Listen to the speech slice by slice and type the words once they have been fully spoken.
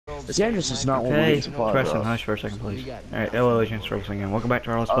This game just is not one Okay, to supply, press and bro. hush for a second, please. Alright, hello, Agents RebelSandGaming. Welcome back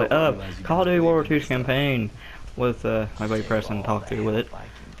to our Let's Play of Call of Duty World War II's campaign with my buddy Preston talk through with it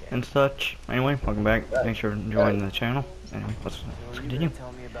and such. Anyway, welcome back. Thanks for joining the channel. Anyway, let's continue.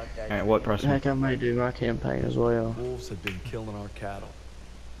 Alright, what, Preston? Heck, I may do my campaign as well. Wolves had been killing our cattle.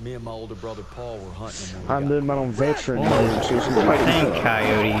 Me and my older brother Paul were hunting them. I'm doing my own veteran mode. Dang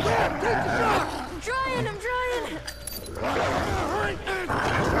coyotes. I'm trying.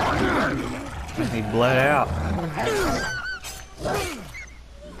 He bled out.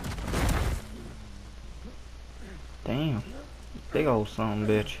 Damn. Big old son of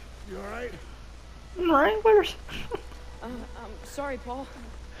a bitch. You alright? Wranglers. I'm sorry, Paul.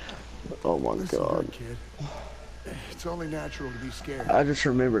 Oh my god. Kid. It's only natural to be scared. I just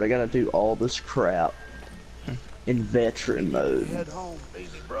remembered I gotta do all this crap in veteran mode. Head home, baby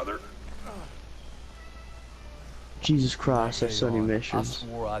brother. Jesus Christ, that's so many I missions.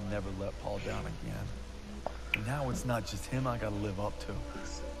 swore I'd never let Paul down again. And now it's not just him I gotta live up to.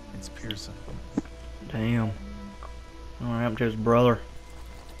 It's Pearson. Damn. What happened to his brother?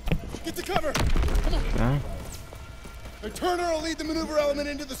 Get to cover! Come on! Okay. Now, Turner will lead the maneuver element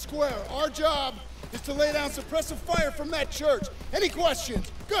into the square. Our job is to lay down suppressive fire from that church. Any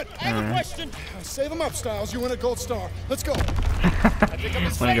questions? Good. I have a question. Save them up, Styles. You win a gold star. Let's go.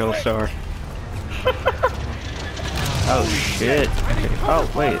 Win a gold star. Oh shit.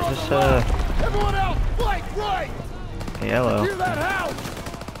 Oh wait, is this Everyone out! Flank right! hey, hello. Clear that house!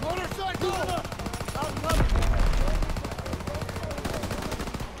 Motorcycle!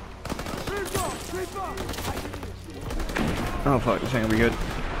 Oh fuck, this ain't gonna be good. Is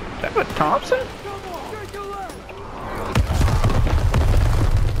that what, Thompson?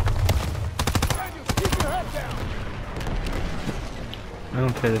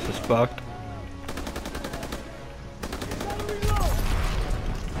 Okay, this is fucked.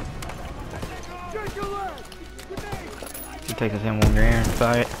 You take this M1 grand and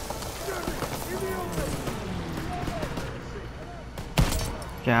fight.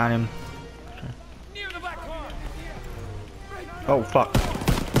 Got him. Oh fuck.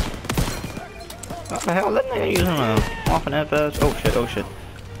 What the hell? That nigga using a Waffen FS? Oh shit, oh shit.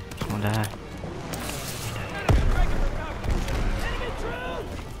 He's gonna die.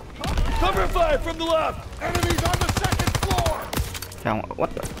 Cover fire from the left! Enemies on the second floor! Down, what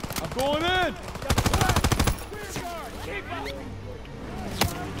the? I'm going in!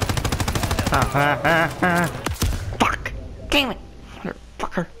 Fuck! Damn it!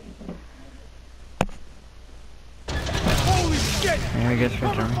 Motherfucker! Holy shit! There he gets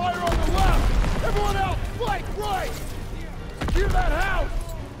Cover returned. fire on the left! Everyone out! Flank right! Secure that house!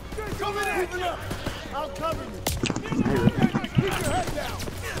 Coming at you! I'll cover you! Keep your head down!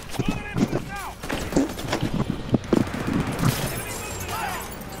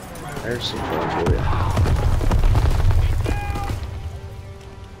 There's some fun for you.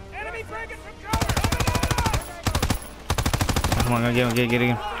 Enemy breaking from cover! Come on, get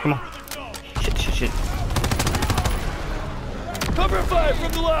him. Come on. Shit. Cover fire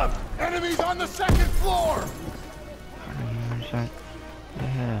from the left! Enemies on the second floor!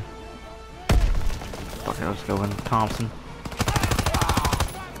 Yeah. Fuck it, let's go in Thompson.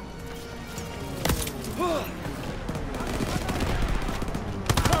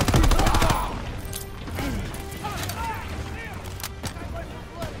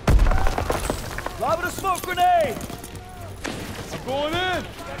 Lobbing a smoke grenade! I'm going in!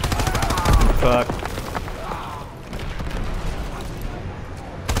 Fuck.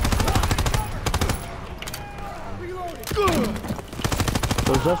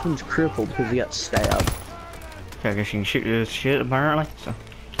 So Zussman's crippled because he got stabbed. Okay, I guess you can shoot this shit apparently. So.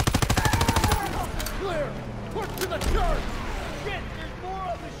 Clear! Push to the church! Shit, there's more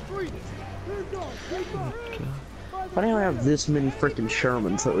on the street! Keep going! Why do we have this many freaking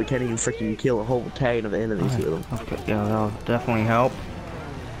Shermans that we can't even freaking kill a whole battalion of enemies with them? Okay, yeah, that'll definitely help.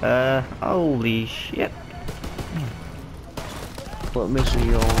 Holy shit. What mission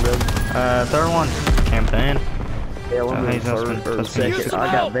you on, Red? Third one. Campaign. Yeah, I'm hey, in third or second.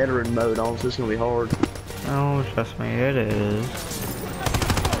 I got veteran mode on, so it's gonna be hard. Oh, trust me, it is.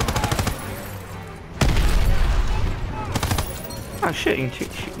 Oh shit, you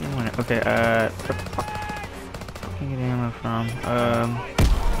can shoot me on it. Okay, where the fuck can you get ammo from? I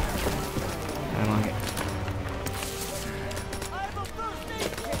like it.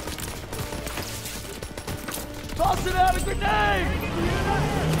 Tossing out a grenade!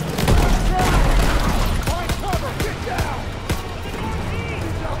 Find cover! Get down!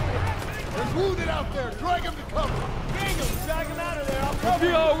 There's wounded out there! Drag him to cover! Daniel, drag him out of there! I'll cover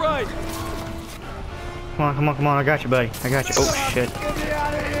You'll be alright! Come on, I got you, buddy. I got you. Oh shit. Get me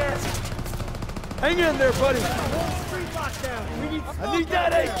out of here! Hang in there, buddy. I need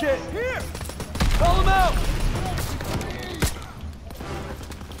that aid kit. Here. Call him out.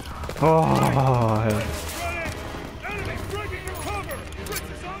 Oh, hell.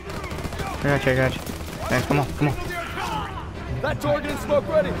 I got you. Hey, come on. That target and smoke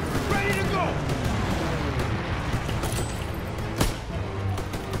ready. Ready to go.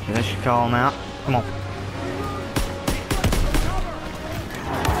 Okay, that should call him out. Come on.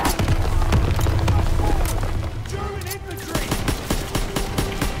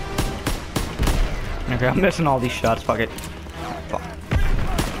 Okay, I'm missing all these shots. Fuck it. Fuck.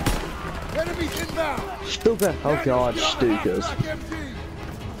 Enemies inbound. Stuka. Oh god, Stukas.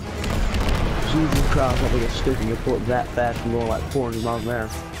 Jesus Christ, I think a Stuka can put that fast and going like 400 miles an hour.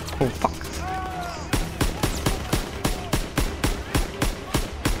 Oh, fuck.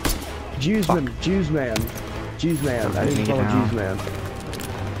 Zussman. I didn't call him Zussman.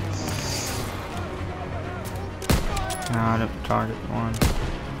 Ah, the target one.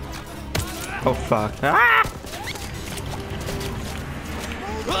 Oh, fuck. Ah!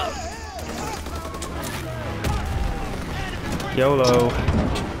 YOLO.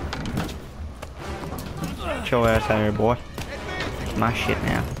 Get your ass out of here, boy. It's my shit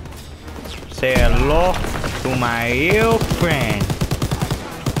now. Say hello to my ill friend.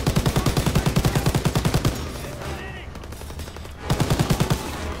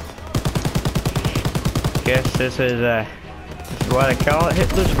 Guess this is what I call it,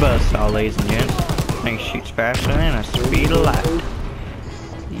 Hitler's buzzsaw, ladies and gents. Thing shoots faster than a speed of light.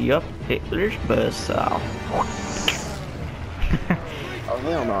 Yup, Hitler's buzzsaw. Oh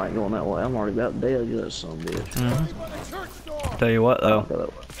hell no, I ain't going that way. I'm already about dead, you that son of a bitch. Tell you what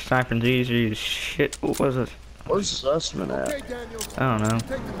though, sniping's easy as shit. What was it? Where's Zussman at? I don't know.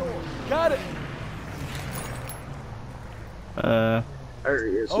 Got it. There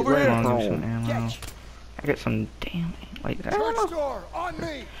he is. Over He's here. laying Some prone. ammo. I got some damn like that. Church door on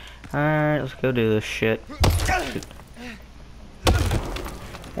me. Alright, let's go do this shit.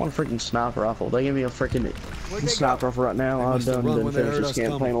 One freaking sniper rifle. They give me a freaking sniper rifle right now. I've done finished this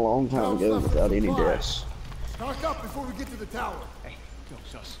campaign a long time ago without any deaths. Stock up before we get to the tower. Hey, yo,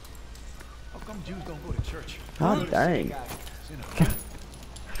 Sus. How come Jews don't go to church? God dang.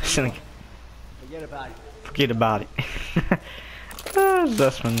 Forget about it.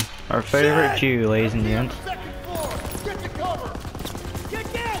 Zussman, our favorite Jew, ladies and gents. Second floor. Get to cover. Get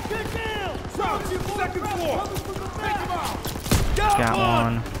down. Second floor. Take him out. Got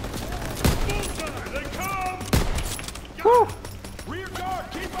one. Woo. Rear guard,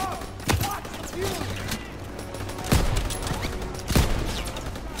 keep up. Watch the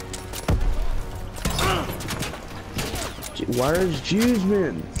Where's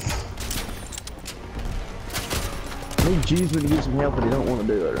Zussman? I need Zussman to get some help, but he don't want to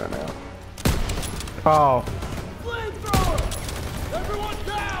do it right now. Oh. Flamethrower. Everyone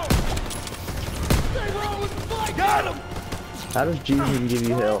down. Stay low with the flag. Got him. How does Zussman give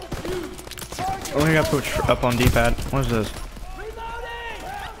you help? Oh, I got put up on D-pad. What is this? Reloading.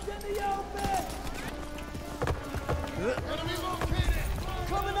 Out in the open. Enemy located.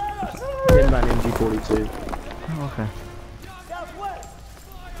 Coming at us. Hit by an MG42. Oh, okay. Southwest.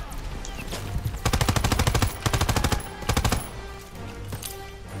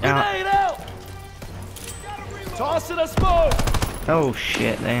 Out. Grenade out. Toss it a smoke. Oh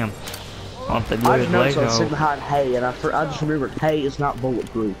shit, damn. Want the I good just noticed I was sitting Lego. behind hay, and I just remembered hay is not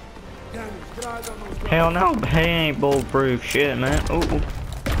bulletproof. Hell no, hay ain't bulletproof shit, man. Ooh.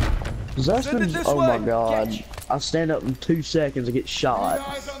 Zussman's, this oh my way. god. Catch. I stand up in 2 seconds and get shot.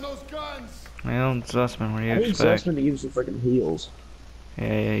 Eyes on those guns. Well, Zussman, what do you I need expect? Zussman to give some freaking heals.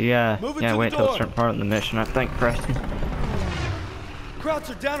 Yeah. Move it Yeah, to wait the till a door. certain part of the mission, I think, Preston. Krauts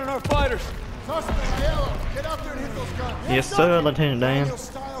are down on our fighters. Suspect Halo. Get out there and hit those guns. Yes, sir, Lieutenant Dan. Daniel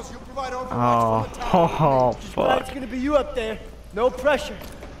Styles, you'll provide overwatch Oh, from the tower. fuck. It's gonna be you up there. No pressure.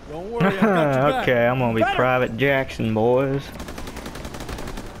 Don't worry, I got your back. Okay, I'm gonna be Better. Private Jackson, boys.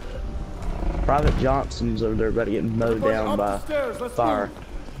 Private Johnson's over there about to get mowed down by fire.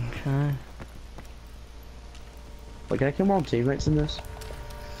 Okay. Wait, can I kill my own teammates in this?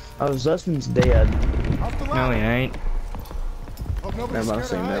 Oh, Zussman's dead. Off the No, line. he ain't. Hope nobody's Never mind, scared I've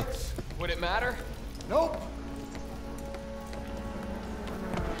seen of that. heights. Would it matter? Nope.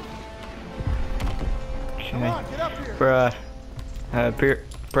 Come Okay. on, get up here.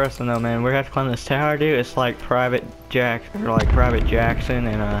 Preston, though, man, we have to climb this tower, dude. It's like Private Jackson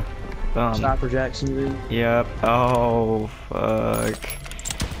and Sniper Jackson, dude. Yep. Oh, fuck.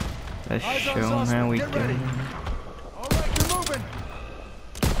 Let's Eyes on show 'em how Zussman. we Get do. ready. All right, you're moving.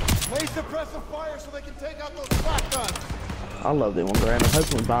 Lay suppressive fire so they can take out those flak guns. I love them ones, Brandon.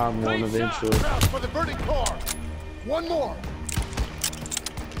 Hopefully buying one eventually. For the burning car. One more.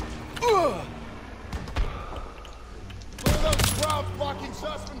 Look at those crowds blocking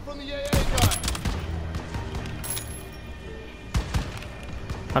Zussman from the AA gun.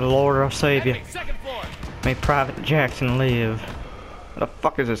 My Lord, our Savior. May Private Jackson live. What the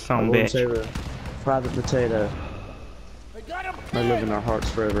fuck is this son of a bitch? Private Potato. They live in our hearts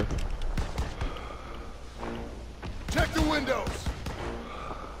forever. Check the windows.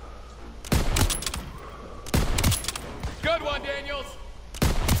 Good one, Daniels.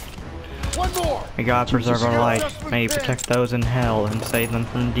 One more. May God preserve our life. May He protect those in hell and save them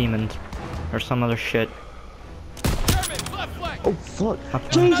from demons or some other shit. Oh fuck!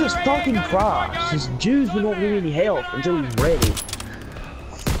 Jesus fucking Christ! These Jews will not give me any help until he's ready.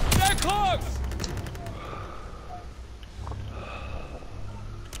 They're close.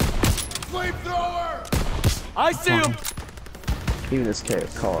 Flamethrower. I see him. Even this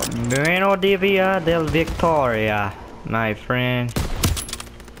car. Bueno dia del Victoria, my friend.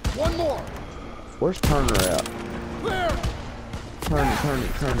 One more. Where's Turner at? Clear. Turn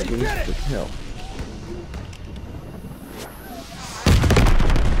it. Give me the help.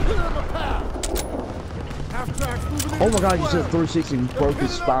 Oh my God! You said 360 and broke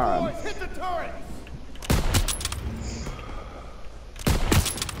his spine. Hit the turret.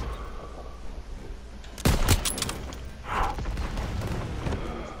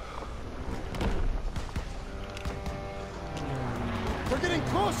 We're getting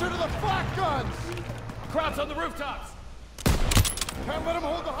closer to the flak guns. Crowds on the rooftops. Can't let him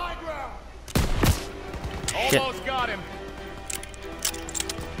hold the high ground. Shit. Almost got him.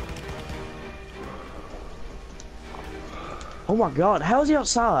 Oh my God! How is he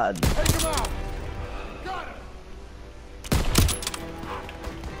outside? Take him out. Got him.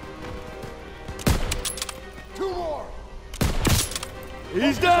 Two more.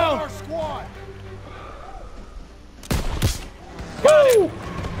 He's Focus on down. our squad. Woo!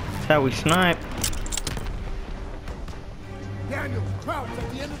 That's how we snipe. Daniels, crouch at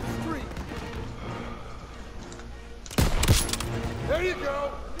the end of the street. There you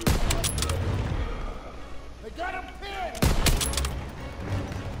go. They got him pinned.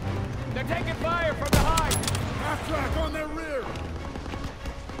 They're taking fire from behind. Half track on their rear.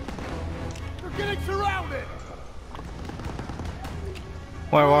 They're getting surrounded.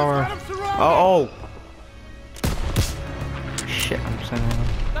 Where? Got him surrounded. Oh. Shit, I'm saying.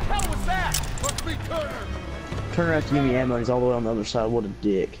 The hell was that? Must be Turner. Turner has to give me ammo. He's all the way on the other side. What a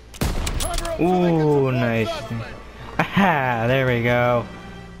dick. Ooh, nice. Aha, there we go.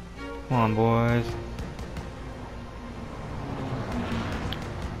 Come on, boys.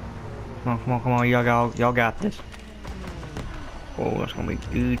 Come on, y'all got this. Oh, that's gonna be a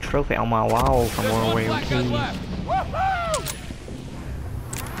good trophy on my wall from World War II.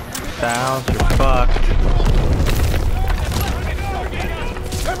 Styles, you're fucked.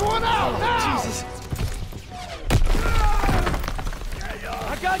 Everyone out now! Jesus.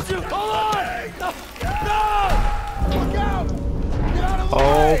 I got you. Hold on. No. Look out! Get out of the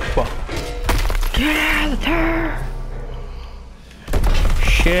Oh way! fuck. Get out of there!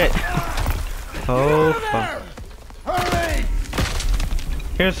 Shit. Oh fuck. Hurry!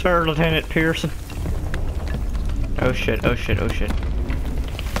 Here's Sir Lieutenant Pearson. Oh shit. Oh shit.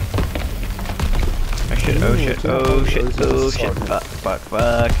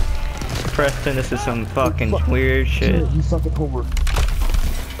 Fuck. Preston, this is some fucking weird shit. You fucking homer.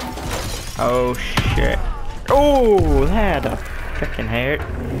 Oh shit. Oh, that had a fucking hurt.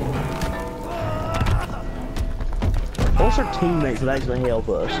 Most our teammates would actually help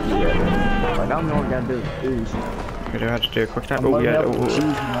us. Yeah. Like, I'm the only guy doing this. I do have to do a quick time. I'm Oh yeah. She's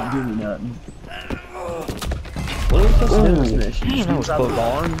not doing nothing. What are we supposed to do this mission? Damn, that was Inside the close.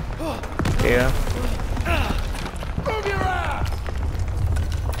 barn? Yeah. Move your ass!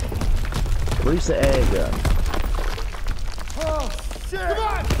 Release the air gun. Oh, shit! Come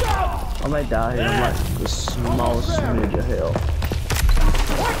on, go! I may die here. I'm like the smallest smidge of hell.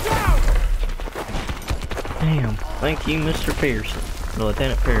 Watch out! Damn. Thank you, Mr. Pearson.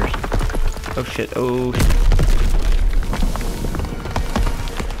 Lieutenant Pearson. Oh shit. Oh shit.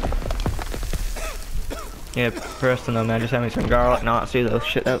 Yeah, Preston, though, man, just had me some garlic Nazi. That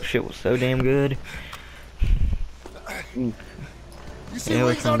shit was so damn good. You see Yeah,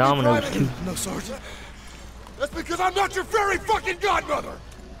 like wings some on me Domino's, driving? too. No, Sergeant. That's because I'm not your fairy fucking godmother!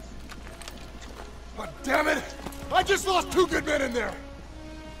 God damn it! I just lost 2 good men in there!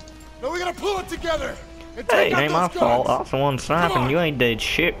 Now we gotta pull it together! And Hey, take it out ain't my those fault. I guns. was the one sniping. You ain't dead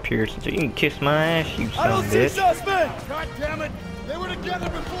shit, Pearson, so you can kiss my ass, you I son don't of see a bitch. Zussman. God damn it! They were together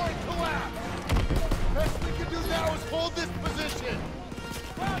before it collapsed! Best we can do now is hold this position!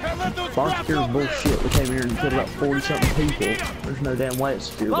 Secure bullshit. We came here and killed about 40-something people. There's no damn way it's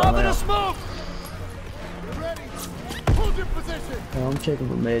secure by now. Smoke! Ready. Hold your position. Oh, I'm checking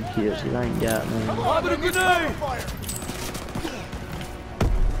for med kits because I ain't got none. Lobbing a grenade! Fire.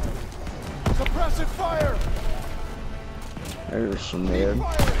 Suppressive fire. There's some med.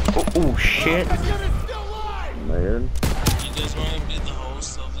 Oh shit. This unit's still alive. Med. You guys want to be the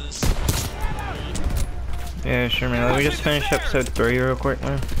host of this? Yeah, sure, man. Let me just finish episode 3 real quick,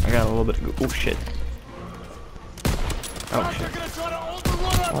 man. I got a little bit to go. Oh shit. Oh shit.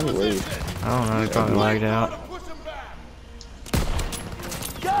 Why do we? I don't know, he probably lagged out.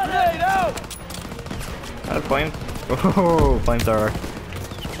 Grenade out! Got a flame. Oh, flamethrower.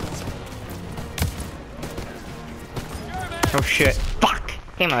 Oh shit. Fuck!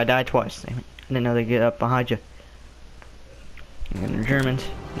 Damn it, I died twice. Damn it. I didn't know they'd get up behind you. And the Germans,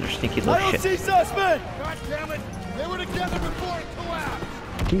 they're sneaky little I don't shit. see Zussman! God damn it! They were together before it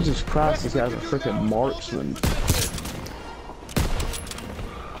collapsed. Jesus Christ, this guy's a freaking marksman.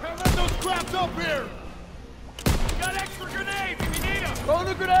 Can't let those crabs up here. Got extra grenades if you need them! Throwing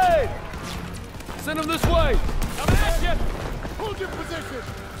a grenade! Send them this way! Coming at you! Hold your position.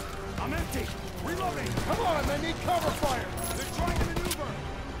 I'm empty! Reloading! Come on, they need cover fire. They're trying to maneuver!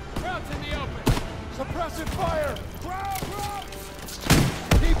 Crowd's in the open! Suppressive fire. Crowd.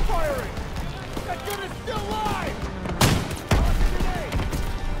 Keep firing. That unit's still alive. Grenade.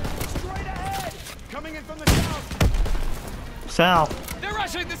 Straight ahead. Coming in from the south! South. They're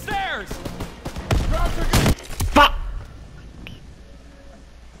rushing the stairs! Crowds are good. Fuck!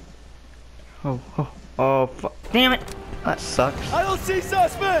 Oh, fuck. Damn it! That sucks. I don't see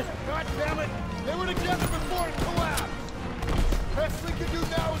Zussman! God damn it. They were together before it collapsed. Best we can do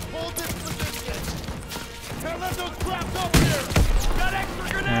now is hold this position. Can't let those crabs up here. Got extra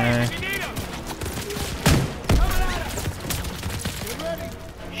grenades if you need them! Coming at us. Get ready.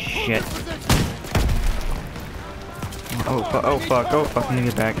 Shit. Position. Oh fuck, I need to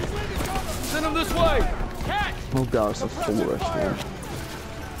get back. Send them this way! Catch! Oh god, it's a forest, man.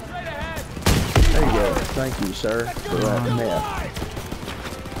 Straight ahead! There you go. Thank you, sir, for that meth.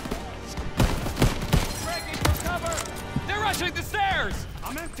 Breaking for cover! They're rushing the stairs!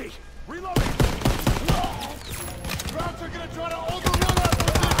 I'm empty! Reloading! Crowds are gonna try to overrun our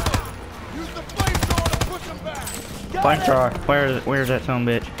position. Use the flamethrower to push them back. Flamethrower. Where's that son of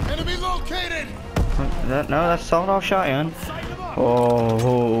a bitch? Enemy located. No, that's sawed off shotgun.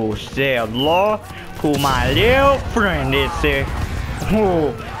 Oh, sad law. Who my little friend is there.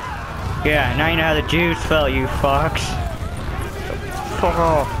 Oh, yeah, now you know how the Jews felt, you fucks. Fuck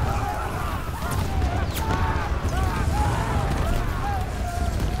off.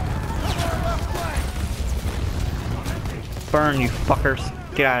 Burn, you fuckers.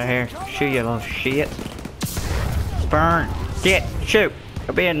 Get out of here. Shoot, you little shit. Burn. Get. Shoot.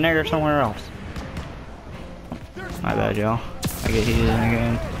 Go be a nigger somewhere else. My bad, y'all. I get heated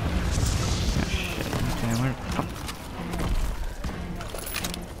again. Oh, shit. Okay, where the fuck?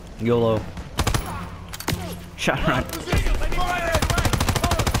 YOLO. Shotgun.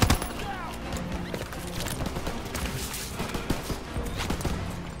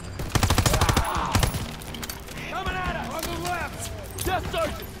 Coming at us! On the left! Death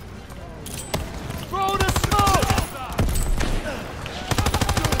Sergeant! Throw the smoke!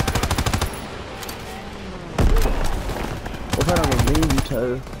 What's that on the Veto?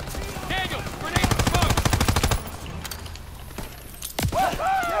 Daniel, grenade for smoke!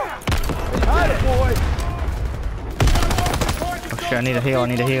 Got it, boy! Oh shit, I need a heal,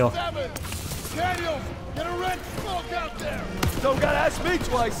 Daniels, get a red smoke out there. Don't gotta ask me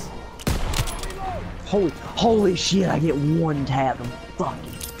twice! Holy shit, I get one tap. I'm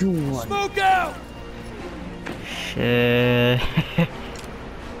fucking doing. Smoke out! Shit.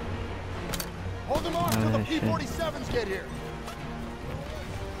 Hold them off till the shit. P-47s get here.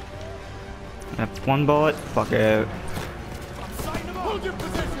 That's one bullet. Fuck out. Hold your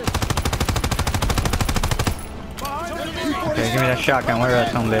position. Okay, give me that shotgun. Where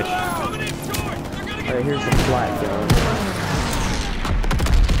that son of a bitch? Alright, here's the flat gun.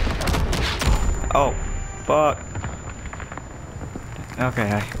 Oh, fuck.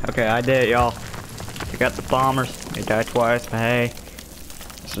 Okay, I did it, y'all. I got the bombers. They died twice, but hey,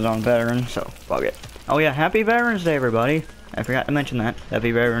 this is on veterans, so fuck it. Oh yeah, happy Veterans Day, everybody. I forgot to mention that.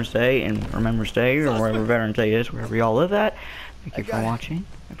 Happy Veterans Day and Remembrance Day, or wherever Veterans Day is, wherever y'all live at. Thank you for watching.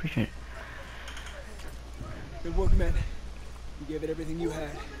 I appreciate it. Good work, men. You gave it everything you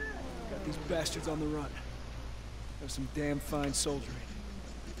had. Got these bastards on the run. That was some damn fine soldiering.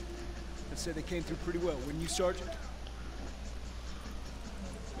 I'd say they came through pretty well, wouldn't you, Sergeant?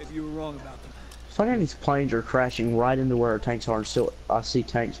 Maybe you were wrong about them. It's like these planes are crashing right into where our tanks are, and still I see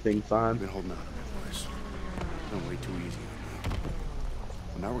tanks being fine. Been holding out on me, boys. Don't wait too easy on you.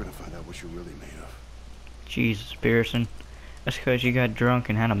 Well, now we're gonna find out what you're really made of. Jesus, Pearson. That's because you got drunk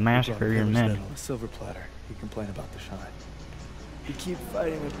and had a massacre your men. On a silver platter. He complained about the shine. We keep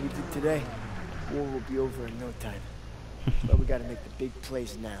fighting like we did today. War will be over in no time. But we gotta make the big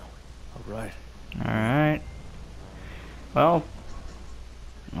plays now. Alright. Alright. Well.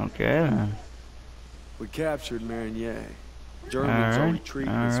 Okay then. We captured Marigny. Germans are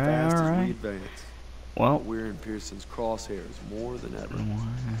retreating as fast as we advance. Well, we're in Pearson's crosshairs more than ever.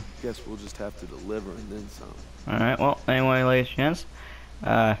 Guess we'll just have to deliver and then some. Alright, well, anyway, ladies and gents,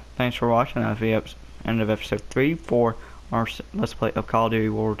 thanks for watching. That'll be end of episode 3 for our Let's Play of Call of Duty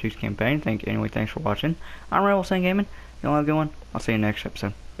World War II's campaign. Thanks for watching. I'm RebelSandGaming. Y'all have a good one. I'll see you next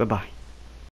episode. Bye-bye.